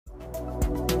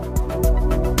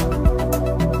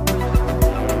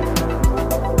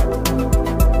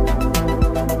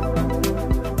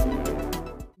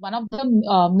one of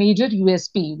the major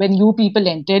USP when you people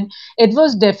entered. It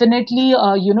was definitely,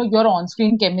 your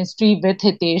on-screen chemistry with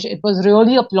Hitesh. It was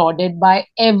really applauded by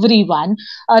everyone.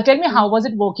 Tell me, how was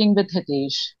it working with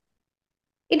Hitesh?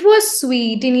 It was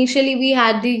sweet. Initially, we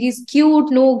had these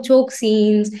cute no joke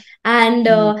scenes, and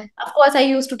Hmm. of course, I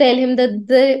used to tell him that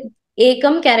the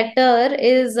Ekam character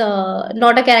is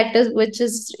not a character which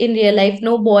is in real life.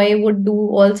 No boy would do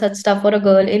all such stuff for a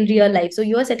girl in real life. So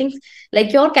you are setting,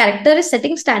 like, your character is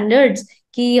setting standards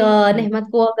कि Hmm. नेहमत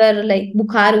को अगर like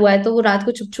बुखार हुआ है तो वो रात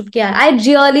को छुप छुप के I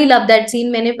really love that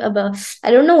scene मैंने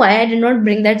I don't know why I did not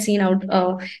bring that scene out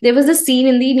there was this scene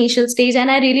in the initial stage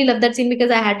and I really love that scene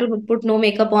because I had to put no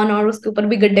makeup on और उसके ऊपर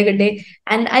भी गड्ढे गड्ढे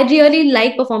and I really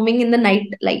like performing in the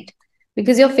night light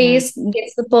because your Hmm. face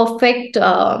gets the perfect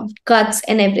cuts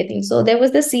and everything. So there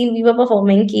was this scene we were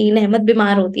performing कि नेहमत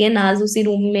बीमार होती है नाज उसी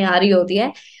रूम में आ रही होती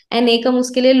है एंड एकम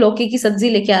उसके लिए लौकी की सब्जी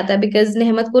लेके आता है बिकॉज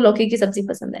नेहमत को लौकी की सब्जी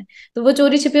पसंद है तो वो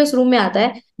चोरी छिपे उस रूम में आता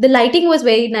है the lighting was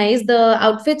very nice the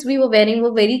outfits we were wearing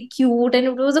वो very cute and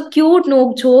it was a cute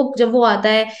नोक झोंक जब वो आता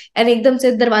है एंड एकदम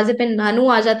से दरवाजे पे नानू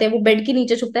आ जाते हैं वो बेड के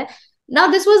नीचे छुपता है now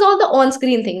this was all the on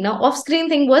screen thing now off screen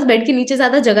thing was bed के नीचे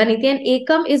ज्यादा जगह नहीं थी and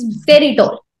Ekam is very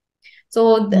tall so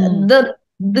Hmm.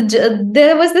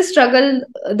 there was this struggle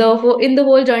in the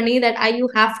whole journey that I you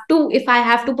have to if I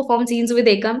have to perform scenes with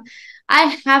Ekam,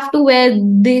 I have to wear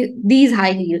these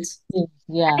high heels.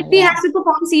 Yeah, If he has yeah. to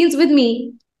perform scenes with me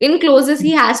in closes,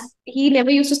 he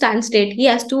never used to stand straight. He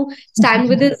has to stand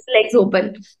with his legs open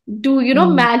to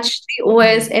Hmm. match the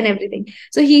OS and everything.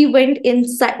 So he went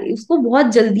inside. उसको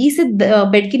बहुत जल्दी से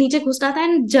bed के नीचे घुसना था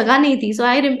and जगह नहीं थी.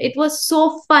 So it was so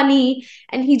funny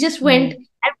and he just Hmm. went.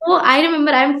 And वो I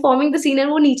remember I'm performing the scene and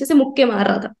वो नीचे से मुक्के मार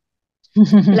रहा था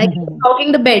like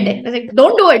talking the bed. I was like,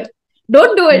 don't do it.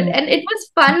 Don't do it. Hmm. And it was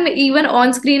fun even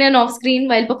on screen and off screen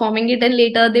while performing it. And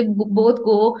later they both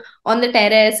go on the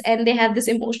terrace and they have this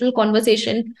emotional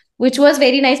conversation, which was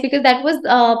very nice because that was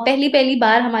पहली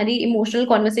बार हमारी emotional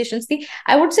conversations थी.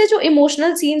 I would say जो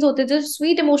emotional scenes होते थे,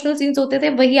 sweet emotional scenes होते थे,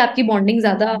 वही आपकी bonding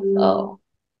ज़्यादा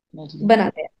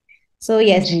बनाते हैं. So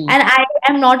yes, ji. and I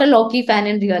am not a Loki fan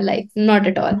in real life, not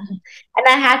at all. And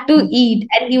I had to eat,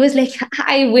 and he was like,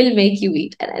 "I will make you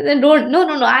eat." And I said, "Don't, no,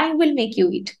 no, no, I will make you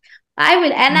eat. I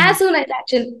will." And as soon as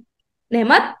action,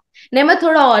 Nehmat, Nehmat,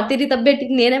 थोड़ा और तेरी तबीयत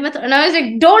ठीक नहीं है Nehmat. And I was like,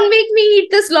 "Don't make me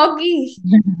eat this Loki."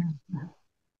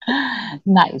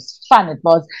 Nice, fun it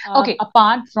was. Okay,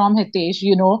 apart from Hitesh,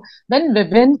 when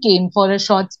Vivian came for a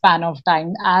short span of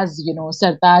time as,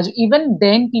 Sartaj, even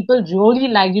then people really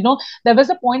liked, there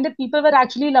was a point that people were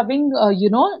actually loving,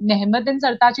 Nehmat and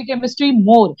Sartaj chemistry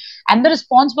more. And the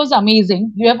response was amazing.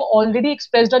 You have already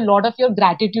expressed a lot of your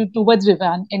gratitude towards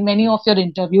Vivian in many of your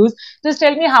interviews. Just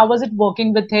tell me, how was it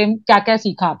working with him? क्या-क्या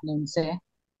सीखा आपने उनसे?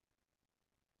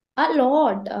 A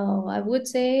lot. I would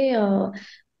say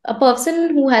a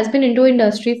person who has been into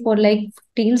industry for like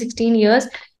 15, 16 years,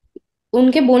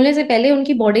 उनके बोलने से पहले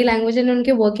उनकी body language and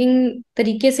उनके वर्किंग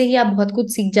तरीके से ही आप बहुत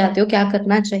कुछ सीख जाते हो क्या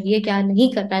करना चाहिए क्या नहीं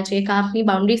करना चाहिए कहाँ अपनी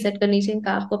बाउंड्री सेट करनी चाहिए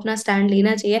कहाँ आपको अपना स्टैंड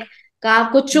लेना चाहिए कहाँ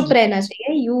आपको चुप जी. रहना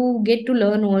चाहिए you get to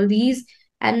learn all these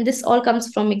and this all comes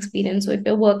from experience so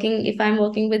if I'm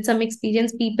working with some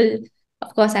experienced people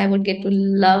of course I would get to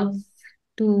love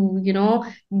to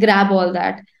grab all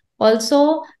that also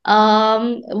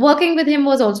working with him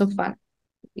was also fun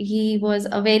he was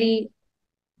a very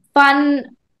fun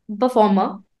performer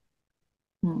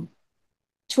Hmm.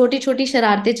 छोटी छोटी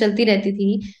शरारतें चलती रहती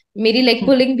थी मेरी leg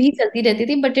pulling भी चलती रहती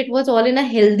थी but it was all in a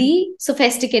healthy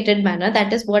sophisticated manner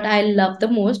that is what I love the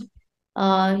most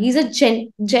he's a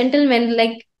gentleman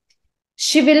like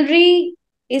chivalry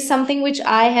is something which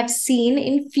I have seen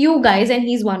in few guys and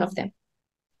he's one of them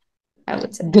I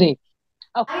would say Great.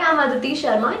 I am Aditi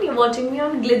Sharma and you're watching me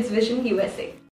on GlitzVisionUSA.